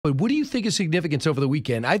But what do you think of significance over the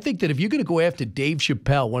weekend? I think that if you're going to go after Dave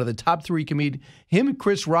Chappelle, one of the top 3 comedians, him and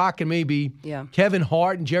Chris Rock and maybe Kevin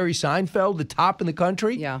Hart and Jerry Seinfeld, the top in the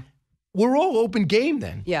country, we're all open game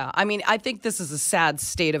then. Yeah, I mean, I think this is a sad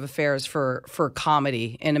state of affairs for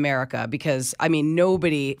comedy in America because, I mean,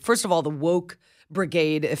 nobody, first of all, the woke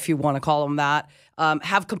brigade, if you want to call them that,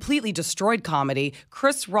 have completely destroyed comedy.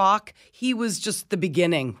 Chris Rock, he was just the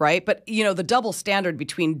beginning, right? But, you know, the double standard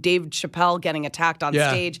between Dave Chappelle getting attacked on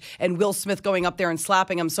stage and Will Smith going up there and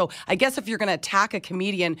slapping him. So I guess if you're going to attack a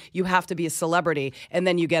comedian, you have to be a celebrity, and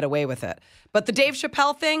then you get away with it. But the Dave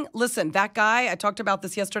Chappelle thing, listen, that guy, I talked about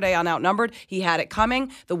this yesterday on Outnumbered. He had it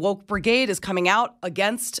coming. The woke brigade is coming out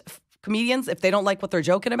against comedians if they don't like what they're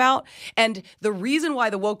joking about. And the reason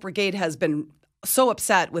why the woke brigade has been so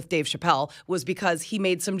upset with Dave Chappelle was because he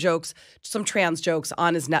made some jokes, some trans jokes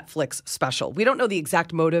on his Netflix special. We don't know the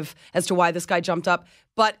exact motive as to why this guy jumped up,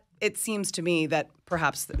 but it seems to me that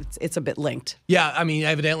perhaps it's a bit linked. Yeah, I mean,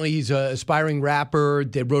 evidently he's an aspiring rapper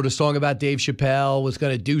that wrote a song about Dave Chappelle, was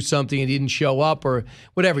going to do something and didn't show up or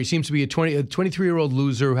whatever. He seems to be a 23-year-old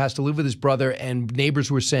loser who has to live with his brother, and neighbors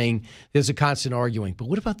were saying there's a constant arguing. But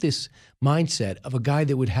what about this mindset of a guy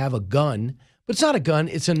that would have a gun? But it's not a gun,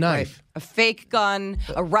 it's a knife. Right. A fake gun,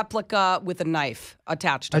 a replica with a knife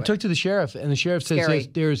attached to it. I talked to the sheriff, and the sheriff says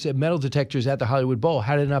there's metal detectors at the Hollywood Bowl.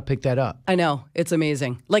 How did they not pick that up? I know. It's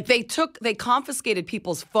amazing. Like, they confiscated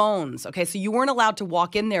people's phones, okay? So you weren't allowed to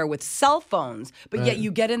walk in there with cell phones, but yet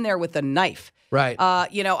you get in there with a knife. Right.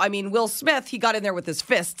 You know, I mean, Will Smith, he got in there with his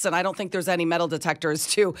fists, and I don't think there's any metal detectors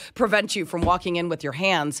to prevent you from walking in with your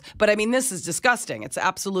hands. But, I mean, this is disgusting. It's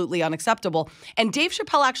absolutely unacceptable. And Dave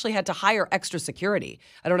Chappelle actually had to hire extra security.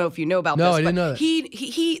 I don't know if you know about this. No, I didn't know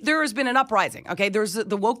that. There has been an uprising, okay?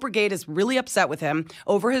 The woke brigade is really upset with him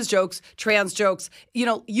over his jokes, trans jokes. You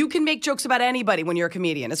know, you can make jokes about anybody when you're a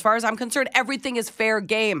comedian. As far as I'm concerned, everything is fair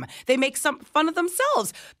game. They make some fun of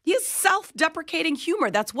themselves. He has self-deprecating humor.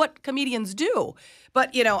 That's what comedians do.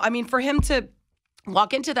 But, you know, I mean, for him to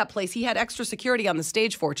walk into that place, he had extra security on the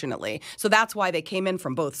stage, fortunately. So that's why they came in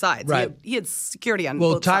from both sides. Right. He had security on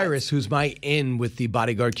both sides. Well, Tyrus, who's my in with the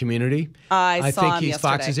bodyguard community, I saw think him he's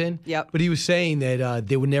yesterday. Fox's in. Yep. But he was saying that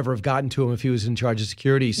they would never have gotten to him if he was in charge of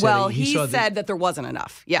security. He said that there wasn't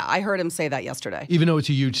enough. Yeah, I heard him say that yesterday. Even though it's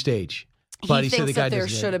a huge stage. But he thinks that there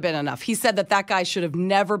should have been enough. He said that guy should have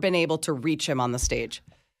never been able to reach him on the stage.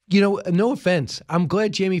 You know, no offense. I'm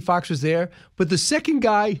glad Jamie Foxx was there, but the second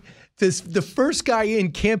guy, the first guy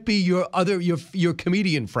in can't be your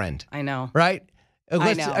comedian friend. I know. Right?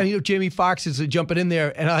 I know. Jamie Foxx is jumping in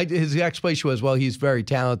there, and his explanation was, well, he's very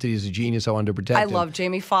talented. He's a genius. I wanted to protect him. I love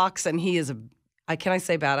Jamie Foxx, and he is can I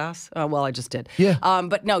say badass? Well, I just did. Yeah.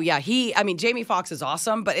 But no, yeah, Jamie Foxx is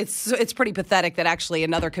awesome, but it's pretty pathetic that actually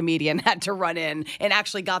another comedian had to run in and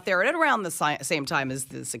actually got there at around the same time as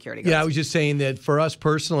the security guards. Yeah, I was just saying that for us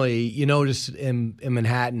personally, you notice in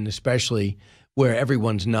Manhattan especially, where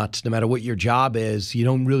everyone's nuts, no matter what your job is, you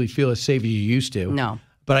don't really feel as safe as you used to. No.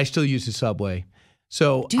 But I still use the subway.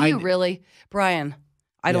 So do you really? Brian,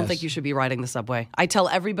 I don't think you should be riding the subway. I tell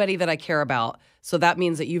everybody that I care about. So that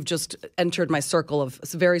means that you've just entered my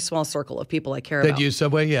it's a very small circle of people I care about. That use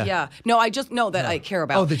Subway? Yeah. Yeah. No, I just know that I care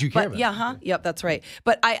about. Oh, that you care about. Yeah, huh? Yep, that's right.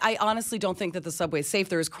 But I honestly don't think that the subway is safe.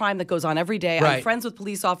 There is crime that goes on every day. Right. I'm friends with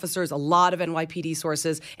police officers, a lot of NYPD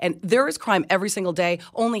sources, and there is crime every single day.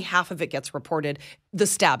 Only half of it gets reported. The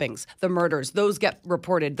stabbings, the murders, those get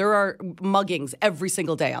reported. There are muggings every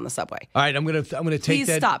single day on the subway. All right, I'm gonna take Please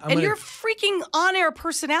that. Stop. And you're a freaking on-air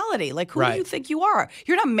personality. Like, who do you think you are?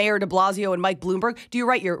 You're not Mayor de Blasio and Mike Bloomberg. Do you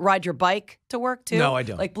ride your bike to work too? No, I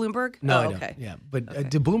don't. Like Bloomberg? No, I okay. don't. Yeah, but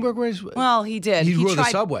did Bloomberg raise? Well, he did. He rode the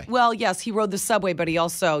subway. Well, yes, he rode the subway, but he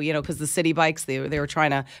also, because the city bikes, they were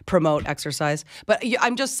trying to promote exercise. But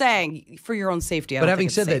I'm just saying, for your own safety. But having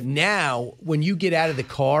said that, now when you get out of the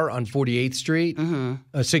car on 48th Street,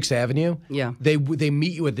 6th Avenue, they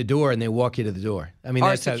meet you at the door and they walk you to the door. I mean,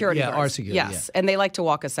 our security guards. Our security. Yes, and they like to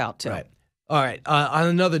walk us out too. Right. All right. On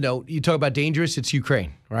another note, you talk about dangerous. It's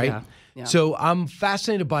Ukraine, right? Yeah. Yeah. So I'm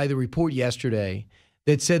fascinated by the report yesterday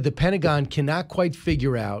that said the Pentagon cannot quite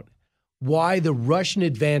figure out why the Russian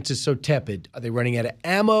advance is so tepid. Are they running out of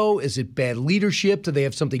ammo? Is it bad leadership? Do they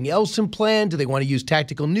have something else in plan? Do they want to use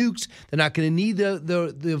tactical nukes? They're not going to need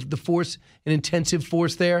the force, an intensive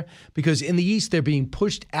force there, because in the east they're being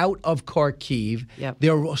pushed out of Kharkiv. Yep.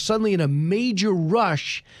 They're suddenly in a major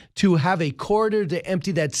rush to have a corridor to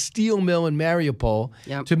empty that steel mill in Mariupol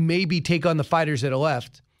to maybe take on the fighters that are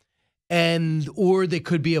left. Or there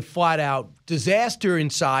could be a flat-out disaster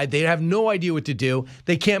inside. They have no idea what to do.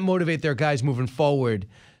 They can't motivate their guys moving forward.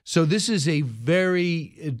 So this is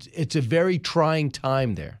it's a very trying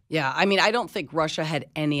time there. Yeah, I mean, I don't think Russia had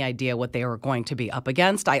any idea what they were going to be up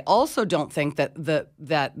against. I also don't think that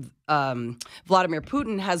Vladimir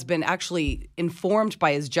Putin has been actually informed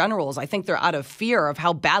by his generals. I think they're out of fear of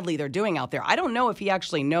how badly they're doing out there. I don't know if he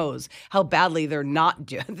actually knows how badly they're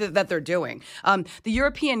that they're doing. The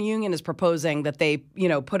European Union is proposing that they,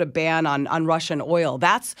 put a ban on Russian oil.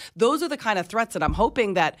 Those are the kind of threats that I'm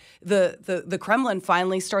hoping that the Kremlin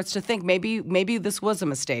finally starts to think maybe this was a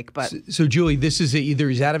mistake. But so Julie, this is either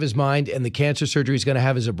he's out of his mind and the cancer surgery he's going to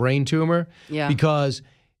have is a brain tumor. Yeah. Because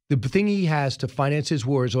the thing he has to finance his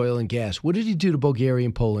war is oil and gas. What did he do to Bulgaria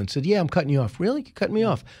and Poland? Said, yeah, I'm cutting you off. Really? You're cutting me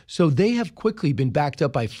off. So they have quickly been backed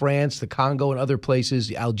up by France, the Congo, and other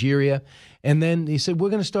places, Algeria. And then he said, we're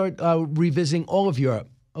going to start revisiting all of Europe.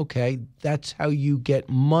 Okay, that's how you get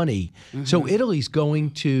money. Mm-hmm. So Italy's going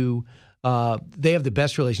to they have the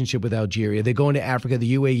best relationship with Algeria. They're going to Africa,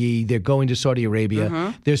 the UAE. They're going to Saudi Arabia.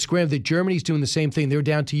 Mm-hmm. They're scrambling. Germany's doing the same thing. They're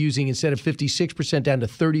down to using, instead of 56%, down to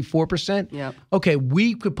 34%. Yep. Okay,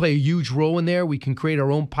 we could play a huge role in there. We can create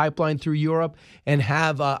our own pipeline through Europe and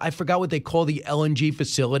have, I forgot what they call the LNG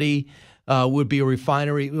facility, would be a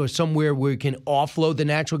refinery or somewhere where we can offload the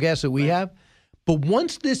natural gas that we have. But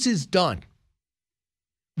once this is done,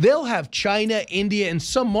 they'll have China, India, and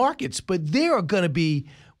some markets, but they are going to be...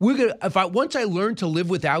 once I learn to live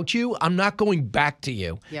without you, I'm not going back to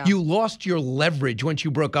you. Yeah. You lost your leverage once you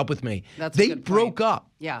broke up with me. They broke up.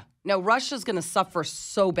 Yeah. No, Russia's going to suffer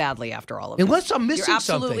so badly after all of this. Unless I'm missing something. You're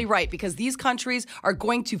absolutely right, because these countries are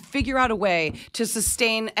going to figure out a way to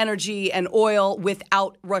sustain energy and oil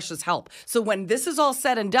without Russia's help. So when this is all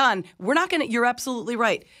said and done, you're absolutely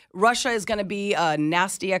right. Russia is going to be a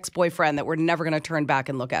nasty ex-boyfriend that we're never going to turn back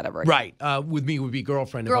and look at ever again. Right. With me would be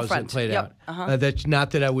girlfriend if I was played out. Uh-huh. That's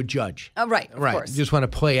not that I would judge. Right, of course. Just want to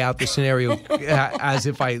play out the scenario as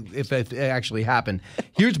if it actually happened.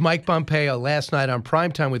 Here's Mike Pompeo last night on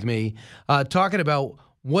Primetime with me, talking about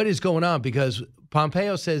what is going on, because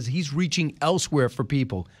Pompeo says he's reaching elsewhere for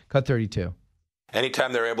people. Cut 32.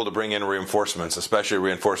 Anytime they're able to bring in reinforcements, especially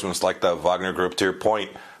reinforcements like the Wagner Group, to your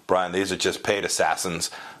point, Brian, these are just paid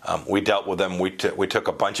assassins. We dealt with them. We took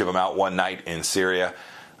a bunch of them out one night in Syria,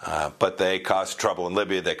 but they caused trouble in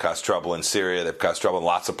Libya. They caused trouble in Syria. They've caused trouble in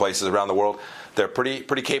lots of places around the world. They're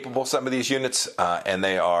pretty capable, some of these units, and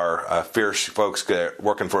they are fierce folks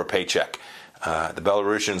working for a paycheck. The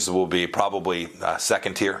Belarusians will be probably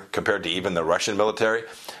second tier compared to even the Russian military,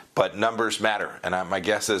 but numbers matter. And my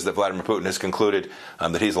guess is that Vladimir Putin has concluded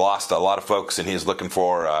that he's lost a lot of folks, and he's looking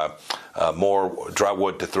for more dry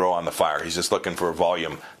wood to throw on the fire. He's just looking for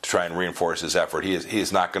volume to try and reinforce his effort. He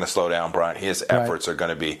is not going to slow down, Brian. His efforts are going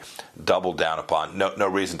to be doubled down upon. No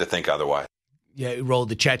reason to think otherwise. Yeah, he rolled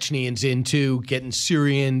the Chechens into getting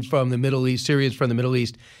Syrians from the Middle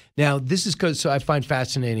East. Now, this is because I find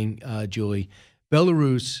fascinating, Julie.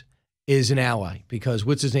 Belarus is an ally because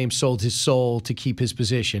what's-his-name sold his soul to keep his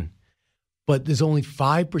position. But there's only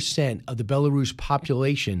 5% of the Belarus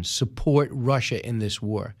population support Russia in this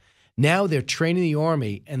war. Now they're training the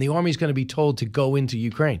army, and the army is going to be told to go into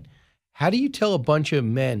Ukraine. How do you tell a bunch of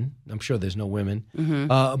men, I'm sure there's no women,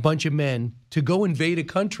 a bunch of men to go invade a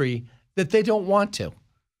country that they don't want to?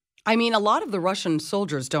 I mean, a lot of the Russian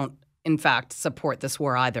soldiers don't, in fact, support this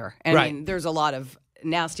war either. I mean, there's a lot of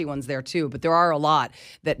nasty ones there too, but there are a lot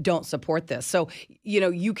that don't support this. So,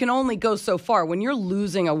 you can only go so far when you're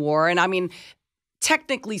losing a war. And I mean,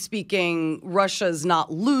 technically speaking, Russia's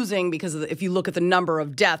not losing because if you look at the number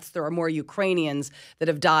of deaths, there are more Ukrainians that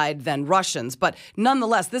have died than Russians. But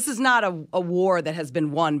nonetheless, this is not a war that has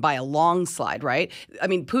been won by a long slide, right? I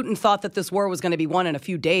mean, Putin thought that this war was going to be won in a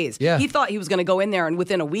few days. Yeah. He thought he was going to go in there and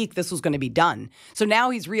within a week this was going to be done. So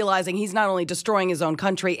now he's realizing he's not only destroying his own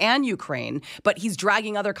country and Ukraine, but he's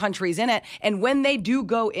dragging other countries in it. And when they do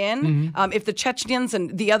go in, if the Chechens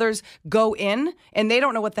and the others go in and they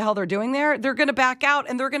don't know what the hell they're doing there, they're going to back out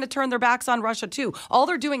and they're going to turn their backs on Russia too. All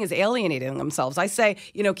they're doing is alienating themselves. I say,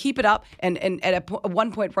 keep it up, and at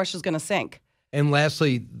one point Russia's going to sink. And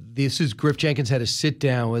lastly, Griff Jenkins had a sit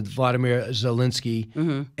down with Vladimir Zelensky,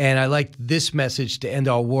 and I liked this message to end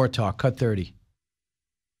our war talk. Cut 30.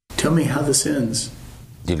 Tell me how this ends.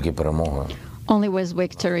 Only with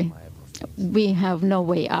victory. We have no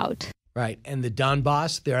way out. Right. And the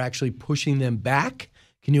Donbass, they're actually pushing them back.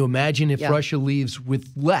 Can you imagine if Russia leaves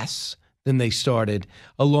with less than they started,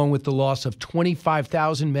 along with the loss of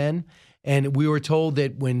 25,000 men? And we were told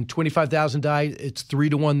that when 25,000 die, it's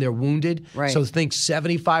 3-1 they're wounded. Right. So think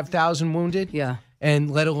 75,000 wounded. Yeah.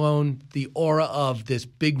 and let alone the aura of this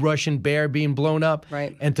big Russian bear being blown up,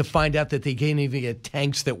 right? And to find out that they can't even get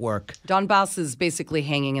tanks that work. Donbass is basically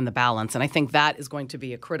hanging in the balance, and I think that is going to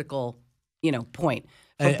be a critical, point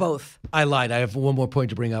for both. I lied. I have one more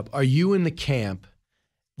point to bring up. Are you in the camp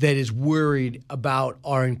that is worried about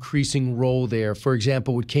our increasing role there? For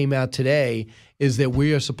example, what came out today is that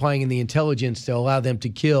we are supplying in the intelligence to allow them to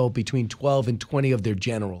kill between 12 and 20 of their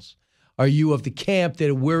generals. Are you of the camp that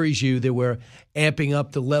it worries you that we're amping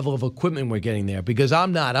up the level of equipment we're getting there? Because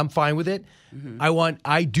I'm not. I'm fine with it. Mm-hmm.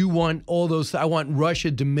 I do want all those. I want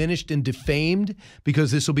Russia diminished and defamed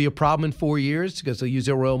because this will be a problem in 4 years because they'll use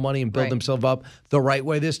their oil money and build themselves up the right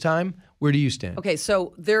way this time. Where do you stand? Okay,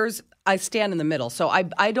 so I stand in the middle. So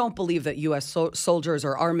I don't believe that U.S. soldiers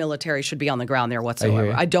or our military should be on the ground there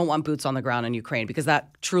whatsoever. I don't want boots on the ground in Ukraine because that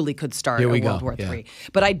truly could start World War III.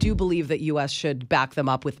 But I do believe that U.S. should back them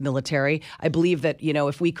up with military. I believe that,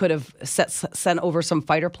 if we could have sent over some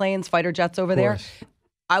fighter jets over there,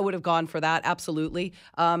 I would have gone for that, absolutely.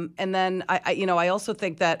 And then, I also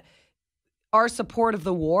think that our support of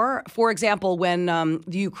the war, for example, when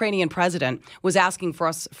the Ukrainian president was asking for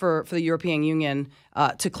us, for the European Union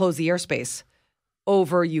to close the airspace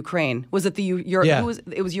over Ukraine. Was it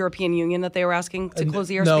it was European Union that they were asking to close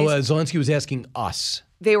the airspace? No, Zelensky was asking us.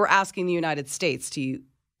 They were asking the United States to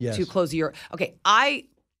close Europe. Okay, I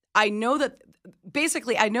know that.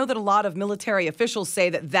 Basically, I know that a lot of military officials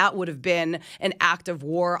say that would have been an act of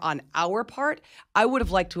war on our part. I would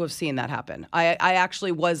have liked to have seen that happen. I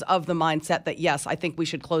actually was of the mindset that, yes, I think we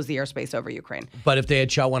should close the airspace over Ukraine. But if they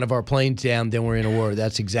had shot one of our planes down, then we're in a war.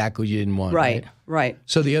 That's exactly what you didn't want. Right.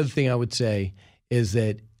 So the other thing I would say is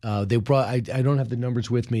that they brought, I don't have the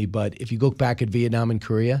numbers with me, but if you look back at Vietnam and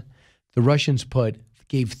Korea, the Russians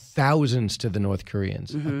gave thousands to the North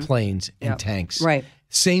Koreans of planes and tanks. Right.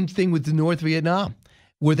 Same thing with the North Vietnam.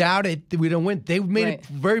 Without it, we don't win. They made it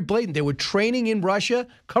very blatant. They were training in Russia,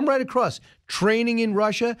 come right across. Training in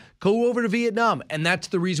Russia, go over to Vietnam. And that's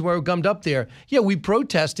the reason why we gummed up there. Yeah, we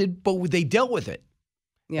protested, but they dealt with it.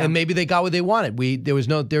 Yeah. And maybe they got what they wanted. There is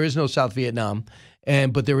no South Vietnam,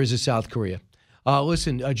 but there is a South Korea.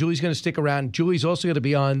 Listen, Julie's going to stick around. Julie's also going to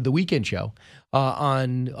be on the weekend show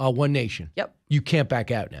on One Nation. Yep. You can't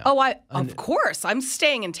back out now. Oh, of course. I'm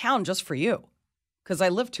staying in town just for you. Because I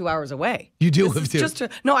live 2 hours away. You do live 2?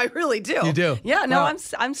 No, I really do. You do? Yeah, no,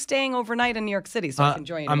 I'm staying overnight in New York City, so I can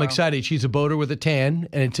join you tomorrow. I'm excited. She's a boater with a tan.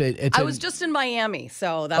 And I was just in Miami,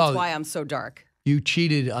 so that's why I'm so dark. You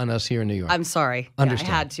cheated on us here in New York. I'm sorry. Understand.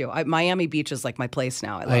 Yeah, I had to. Miami Beach is like my place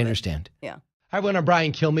now. I understand. Yeah. Hi, everyone. I'm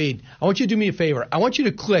Brian Kilmeade. I want you to do me a favor. I want you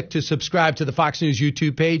to click to subscribe to the Fox News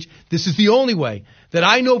YouTube page. This is the only way that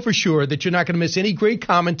I know for sure that you're not going to miss any great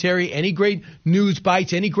commentary, any great news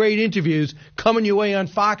bites, any great interviews coming your way on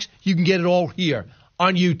Fox. You can get it all here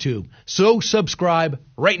on YouTube. So subscribe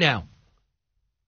right now.